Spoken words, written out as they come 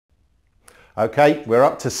Okay, we're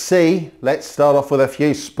up to C. Let's start off with a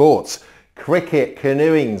few sports. Cricket,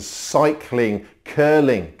 canoeing, cycling,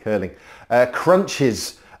 curling,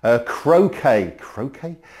 crunches, croquet,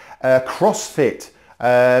 CrossFit,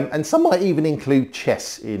 and some might even include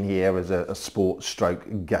chess in here as a sport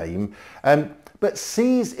stroke game. But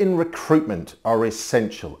C's in recruitment are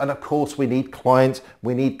essential. And of course we need clients,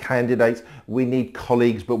 we need candidates, we need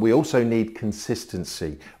colleagues, but we also need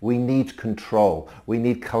consistency. We need control, we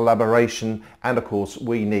need collaboration, and of course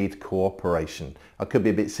we need cooperation. I could be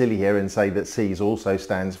a bit silly here and say that C's also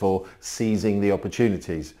stands for seizing the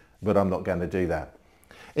opportunities, but I'm not going to do that.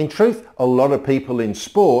 In truth, a lot of people in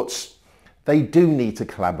sports, they do need to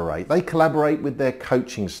collaborate. They collaborate with their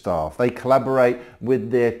coaching staff, they collaborate with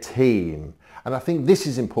their team. And I think this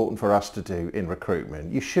is important for us to do in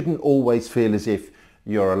recruitment. You shouldn't always feel as if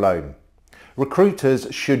you're alone. Recruiters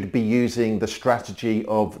should be using the strategy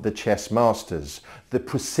of the chess masters, the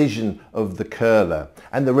precision of the curler,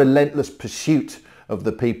 and the relentless pursuit of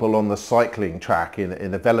the people on the cycling track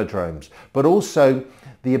in the velodromes, but also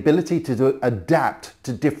the ability to adapt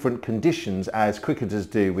to different conditions as cricketers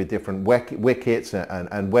do with different wickets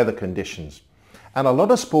and weather conditions. And a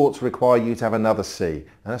lot of sports require you to have another C, and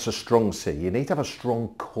that's a strong C. You need to have a strong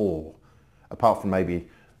core, apart from maybe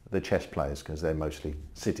the chess players, because they're mostly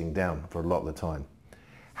sitting down for a lot of the time.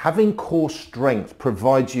 Having core strength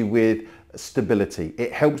provides you with stability.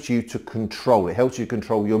 It helps you to control. It helps you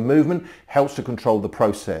control your movement, helps to control the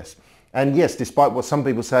process. And yes, despite what some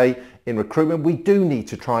people say, in recruitment, we do need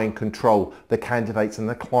to try and control the candidates and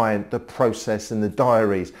the client, the process and the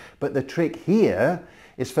diaries. But the trick here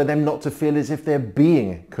is for them not to feel as if they're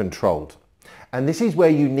being controlled. And this is where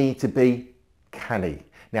you need to be canny.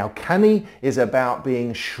 Now, canny is about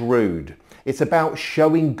being shrewd. It's about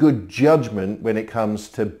showing good judgment when it comes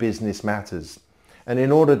to business matters. And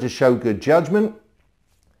in order to show good judgment,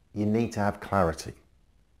 you need to have clarity.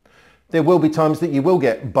 There will be times that you will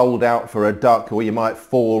get bowled out for a duck, or you might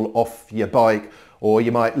fall off your bike, or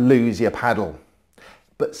you might lose your paddle.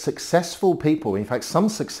 But successful people, in fact, some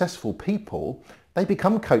successful people, they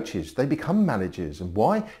become coaches, they become managers. And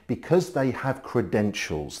why? Because they have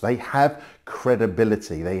credentials, they have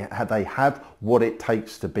credibility, they have what it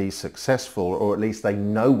takes to be successful, or at least they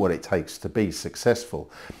know what it takes to be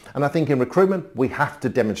successful. And I think in recruitment, we have to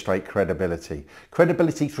demonstrate credibility.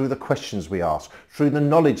 Credibility through the questions we ask, through the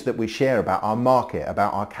knowledge that we share about our market,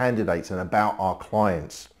 about our candidates and about our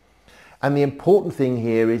clients. And the important thing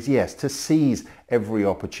here is, yes, to seize every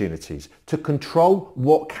opportunity, to control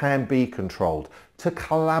what can be controlled, to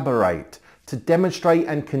collaborate, to demonstrate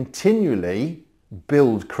and continually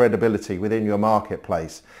build credibility within your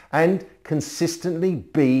marketplace, and consistently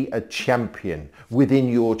be a champion within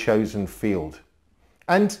your chosen field.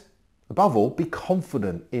 And above all, be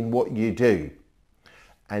confident in what you do.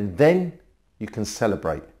 And then you can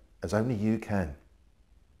celebrate as only you can.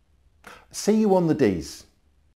 See you on the Ds.